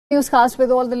Newscast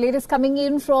with all the latest coming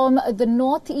in from the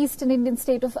northeastern Indian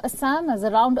state of Assam, as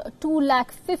around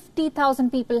 250,000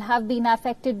 people have been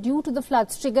affected due to the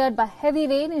floods triggered by heavy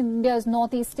rain in India's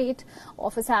northeast state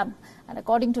of Assam. And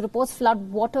according to reports,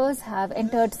 flood waters have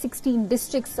entered 16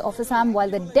 districts of Assam, while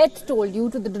the death toll due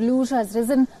to the deluge has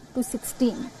risen to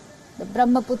 16. The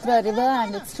Brahmaputra river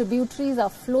and its tributaries are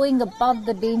flowing above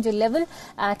the danger level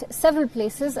at several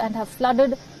places and have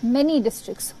flooded many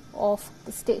districts of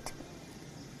the state.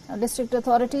 Now, district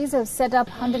authorities have set up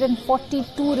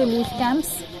 142 relief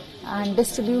camps and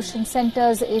distribution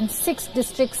centres in 6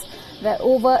 districts where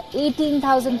over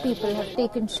 18,000 people have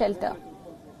taken shelter.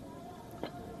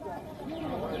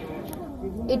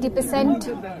 80%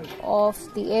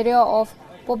 of the area of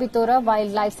Pobitora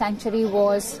Wildlife Sanctuary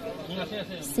was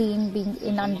seen being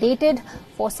inundated,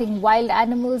 forcing wild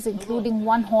animals, including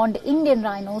one-horned Indian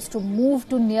rhinos, to move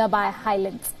to nearby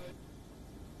highlands.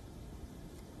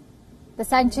 The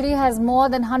sanctuary has more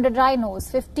than 100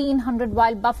 rhinos, 1,500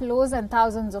 wild buffaloes and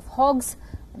thousands of hogs.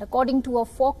 And according to a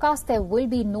forecast, there will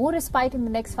be no respite in the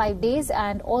next 5 days,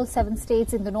 and all 7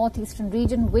 states in the northeastern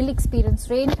region will experience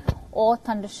rain or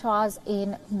thunder showers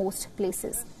in most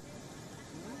places.